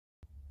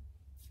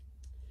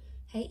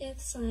Hey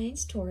Earth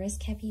signs, Taurus,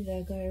 Capi,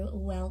 Virgo,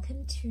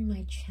 welcome to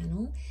my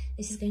channel.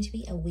 This is going to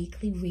be a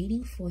weekly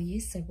reading for you,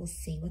 so we'll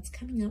see what's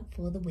coming up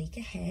for the week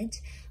ahead.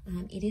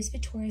 It is for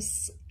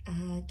Taurus,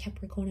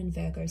 Capricorn and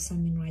Virgo,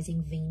 Sun, Moon,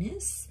 Rising,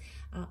 Venus,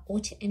 or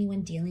to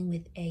anyone dealing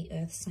with a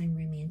Earth sign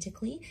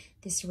romantically.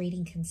 This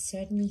reading can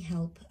certainly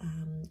help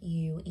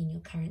you in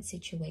your current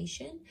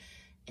situation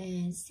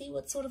and see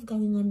what's sort of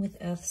going on with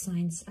Earth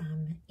signs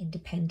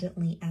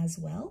independently as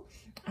well.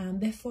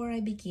 Before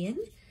I begin,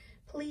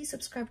 please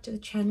subscribe to the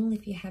channel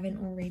if you haven't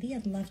already.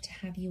 I'd love to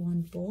have you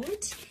on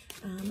board.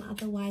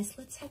 Otherwise,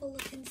 let's have a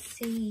look and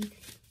see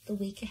the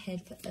week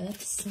ahead for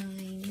Earth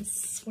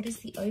signs. What is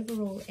the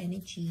overall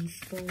energy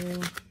for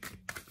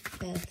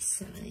Earth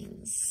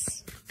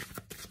signs?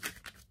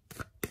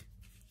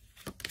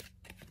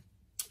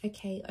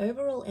 Okay,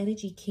 overall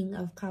energy, King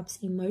of Cups.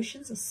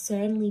 Emotions are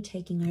certainly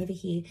taking over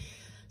here.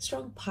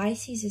 Strong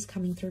Pisces is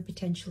coming through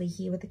potentially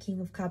here with the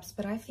King of Cups,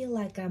 but I feel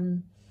like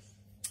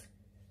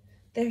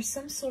there's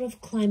some sort of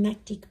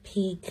climactic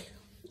peak.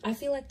 I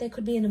feel like there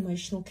could be an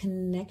emotional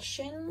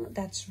connection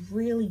that's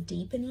really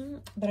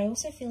deepening, but I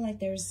also feel like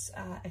there's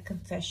a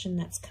confession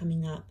that's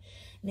coming up.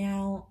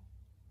 Now,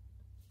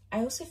 I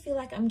also feel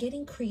like I'm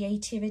getting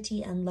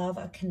creativity and love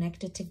are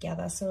connected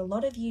together. So a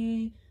lot of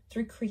you,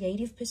 through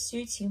creative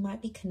pursuits, you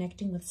might be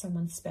connecting with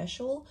someone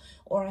special,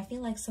 or I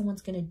feel like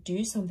someone's going to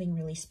do something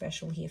really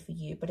special here for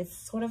you, but it's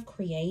sort of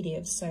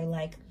creative. So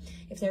like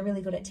if they're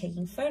really good at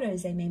taking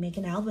photos, they may make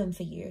an album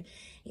for you.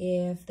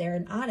 If they're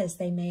an artist,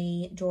 they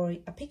may draw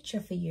a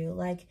picture for you.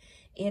 Like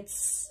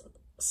it's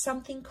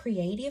something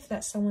creative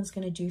that someone's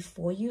going to do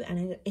for you,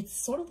 and it's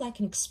sort of like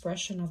an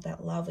expression of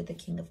that love with the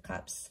King of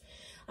Cups.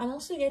 I'm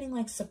also getting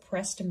like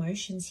suppressed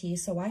emotions here,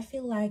 so I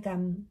feel like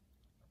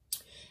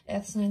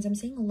Earth signs, I'm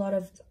seeing a lot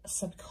of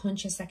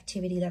subconscious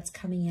activity that's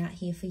coming out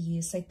here for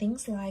you. So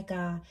things like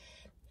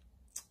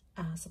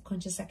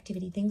subconscious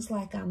activity, things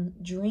like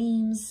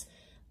dreams,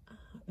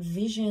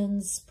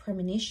 visions,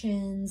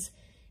 premonitions,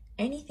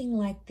 anything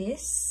like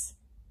this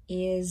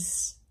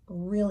is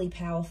really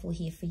powerful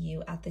here for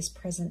you at this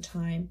present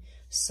time.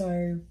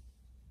 So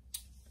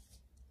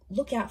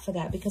look out for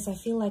that, because I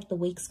feel like the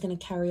week's going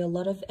to carry a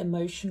lot of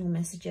emotional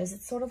messages.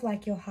 It's sort of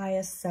like your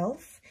higher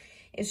self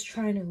is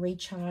trying to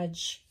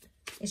recharge.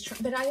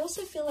 But I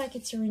also feel like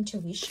it's your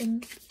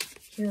intuition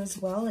here as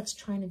well. It's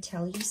trying to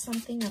tell you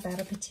something about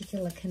a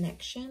particular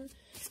connection.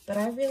 But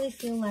I really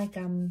feel like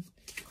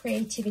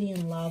creativity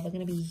and love are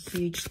going to be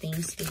huge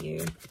things for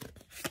you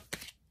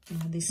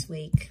this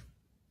week.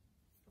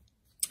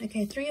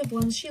 Okay, Three of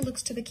Wands. She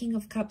looks to the King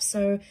of Cups.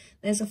 So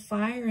there's a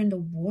fire and a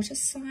water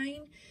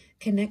sign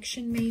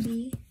connection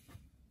maybe.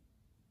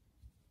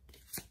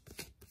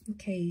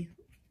 Okay,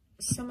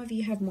 some of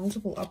you have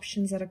multiple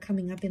options that are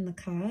coming up in the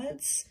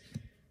cards.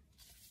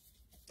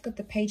 Got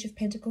the Page of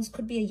Pentacles.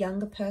 Could be a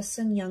younger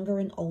person, younger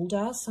and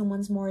older.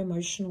 Someone's more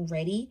emotionally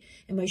ready.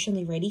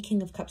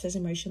 King of Cups is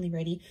emotionally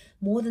ready,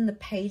 more than the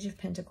Page of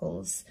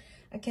Pentacles.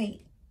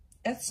 Okay,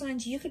 Earth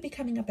signs, you could be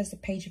coming up as the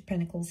Page of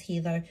Pentacles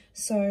here though.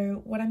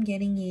 So what I'm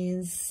getting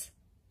is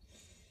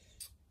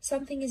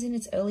something is in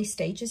its early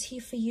stages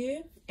here for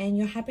you, and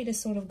you're happy to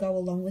sort of go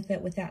along with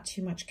it without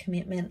too much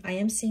commitment. I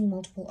am seeing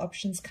multiple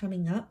options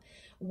coming up,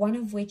 one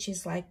of which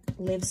is like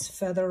lives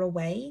further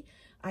away.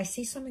 I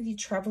see some of you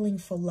traveling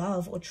for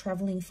love or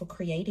traveling for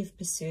creative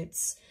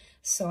pursuits.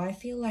 So I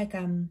feel like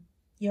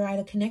you're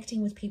either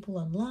connecting with people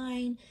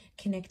online,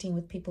 connecting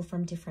with people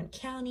from different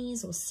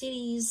counties or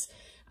cities.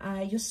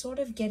 You're sort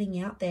of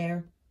getting out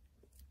there,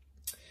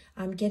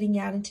 getting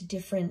out into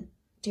different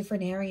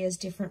areas,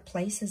 different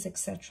places,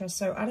 etc.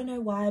 So I don't know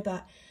why,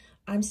 but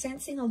I'm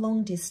sensing a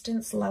long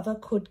distance lover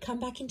could come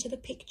back into the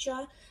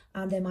picture.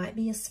 There might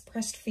be a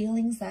suppressed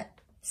feelings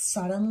that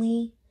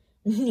suddenly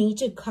need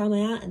to come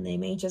out, and they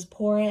may just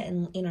pour it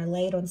and, you know,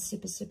 lay it on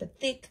super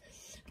thick.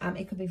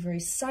 It could be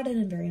very sudden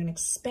and very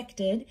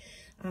unexpected,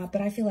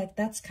 but I feel like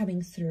that's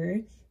coming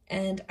through.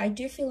 And I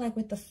do feel like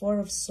with the Four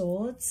of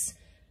Swords,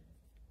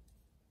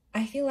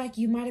 I feel like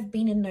you might have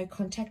been in no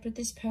contact with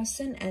this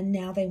person and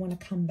now they want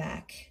to come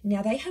back.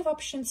 Now they have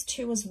options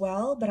too as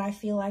well, but I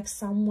feel like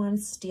someone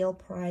still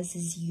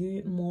prizes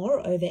you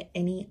more over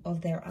any of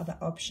their other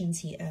options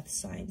here, Earth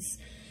signs.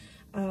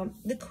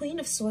 The Queen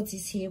of Swords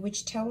is here,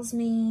 which tells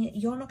me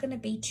you're not going to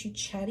be too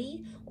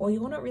chatty, or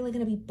you're not really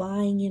going to be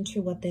buying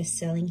into what they're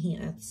selling here,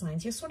 Earth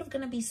signs. You're sort of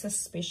going to be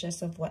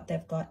suspicious of what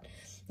they've got.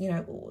 You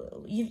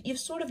know, you've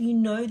sort of, you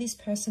know this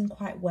person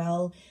quite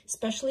well,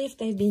 especially if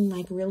they've been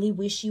like really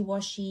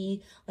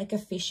wishy-washy, like a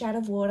fish out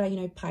of water. You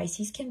know,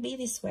 Pisces can be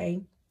this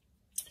way.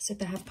 So if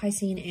they have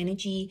Piscean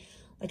energy,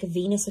 like a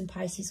Venus in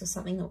Pisces or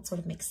something, that sort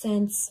of makes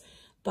sense.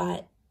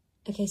 But,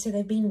 okay, so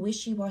they've been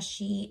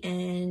wishy-washy,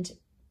 and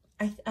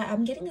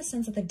I'm getting a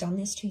sense that they've done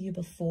this to you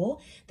before.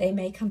 They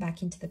may come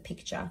back into the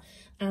picture.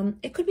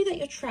 It could be that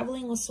you're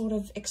traveling or sort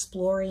of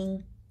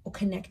exploring or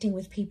connecting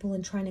with people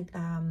and trying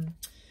to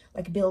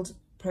like build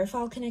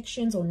profile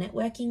connections or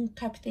networking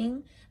type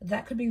thing.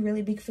 That could be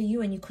really big for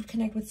you, and you could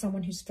connect with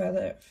someone who's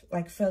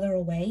further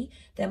away.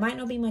 There might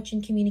not be much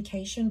in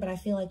communication, but I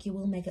feel like you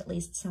will make at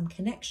least some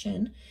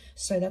connection.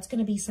 So that's going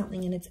to be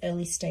something in its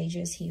early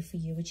stages here for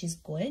you, which is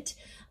good.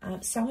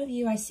 Some of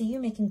you, I see you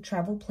making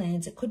travel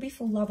plans. It could be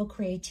for love or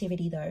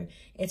creativity though.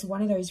 It's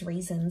one of those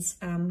reasons.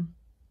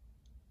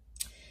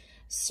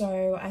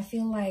 So I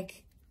feel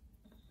like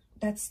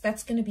that's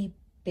going to be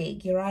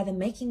big. You're either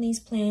making these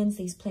plans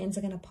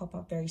are going to pop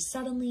up very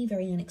suddenly,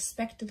 very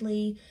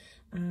unexpectedly.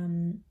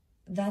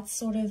 That's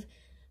sort of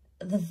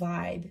the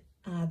vibe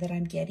that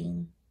I'm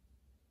getting.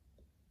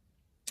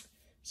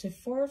 So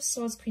 4 of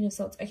Swords, Queen of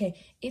Swords. Okay,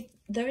 if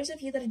those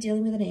of you that are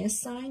dealing with an air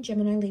sign,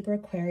 Gemini, Libra,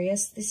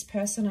 Aquarius, this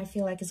person I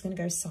feel like is going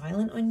to go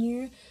silent on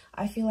you.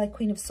 I feel like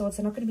Queen of Swords,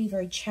 they're not going to be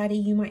very chatty.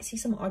 You might see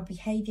some odd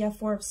behavior.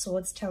 4 of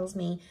Swords tells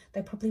me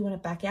they probably want to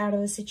back out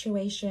of a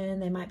situation.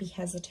 They might be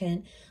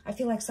hesitant. I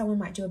feel like someone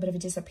might do a bit of a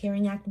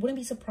disappearing act. Wouldn't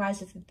be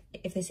surprised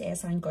if this air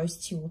sign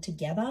ghosts you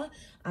altogether.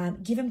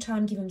 Give them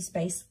time, give them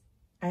space.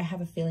 I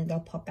have a feeling they'll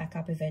pop back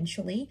up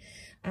eventually.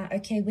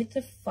 Okay, with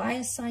the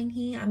fire sign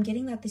here, I'm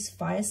getting that this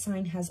fire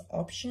sign has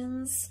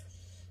options.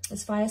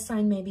 This fire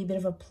sign may be a bit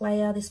of a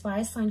player. This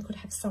fire sign could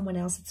have someone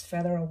else that's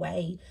further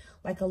away,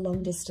 like a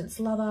long distance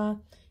lover.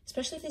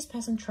 Especially if this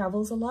person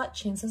travels a lot,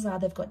 chances are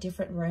they've got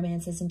different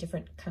romances in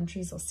different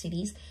countries or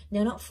cities.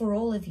 Now, not for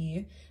all of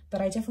you,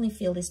 but I definitely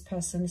feel this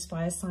person, this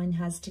fire sign,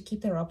 has to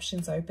keep their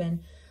options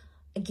open.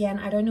 Again,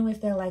 I don't know if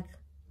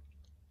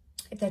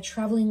they're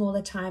traveling all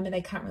the time and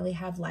they can't really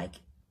have like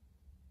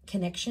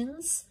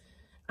connections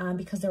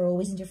because they're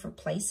always in different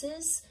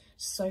places.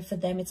 So for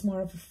them, it's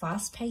more of a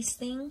fast-paced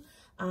thing.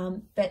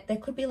 But there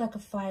could be like a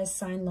fire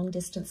sign, long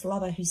distance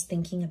lover who's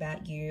thinking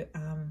about you.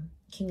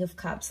 King of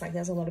Cups, like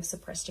there's a lot of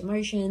suppressed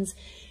emotions.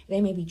 They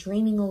may be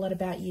dreaming a lot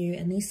about you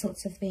and these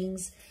sorts of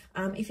things.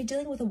 If you're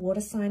dealing with a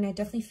water sign, I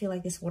definitely feel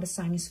like this water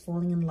sign is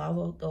falling in love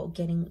or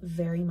getting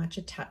very much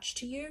attached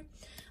to you.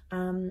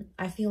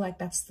 I feel like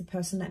that's the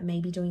person that may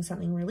be doing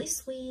something really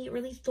sweet,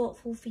 really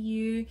thoughtful for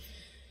you.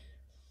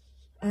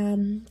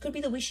 Could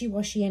be the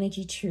wishy-washy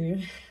energy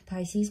too.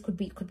 Pisces could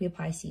be a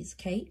Pisces,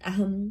 okay?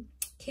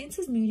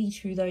 Cancer's moody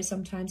too though.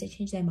 Sometimes they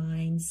change their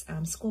minds.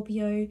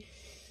 Scorpio,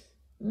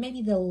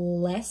 maybe the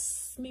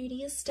less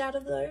moodiest out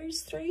of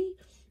those 3.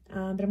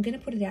 But I'm going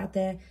to put it out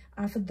there.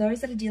 For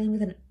those that are dealing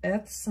with an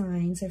earth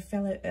sign, so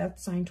fellow earth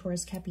sign,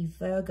 Taurus, Capricorn,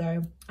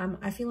 Virgo,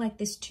 I feel like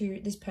this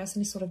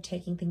person is sort of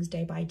taking things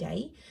day by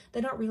day.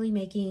 They're not really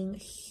making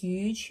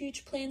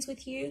huge plans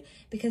with you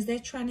because they're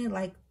trying to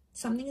like,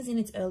 something is in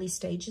its early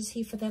stages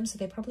here for them. So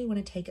they probably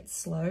want to take it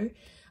slow.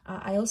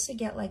 I also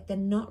get like they're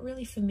not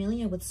really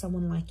familiar with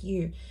someone like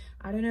you.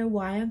 I don't know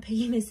why I'm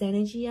picking this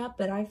energy up,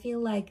 but I feel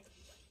like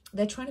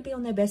they're trying to be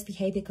on their best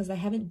behavior because they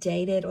haven't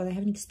dated or they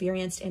haven't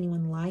experienced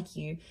anyone like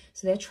you.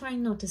 So they're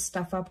trying not to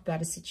stuff up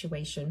about a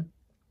situation,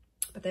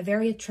 but they're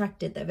very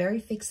attracted. They're very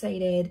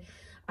fixated.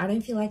 I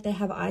don't feel like they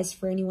have eyes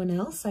for anyone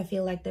else. I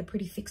feel like they're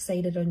pretty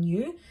fixated on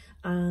you.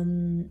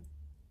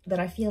 But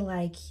I feel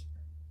like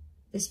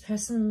this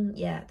person,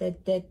 yeah,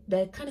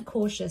 they're kind of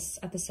cautious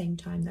at the same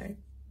time though.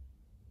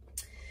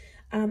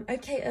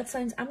 Okay, Earth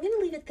signs, I'm going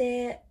to leave it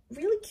there.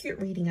 Really cute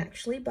reading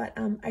actually, but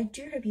I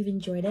do hope you've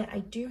enjoyed it. I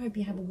do hope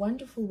you have a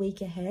wonderful week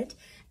ahead,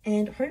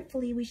 and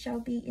hopefully we shall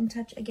be in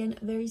touch again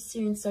very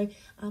soon. So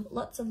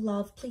lots of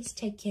love, please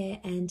take care,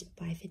 and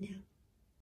bye for now.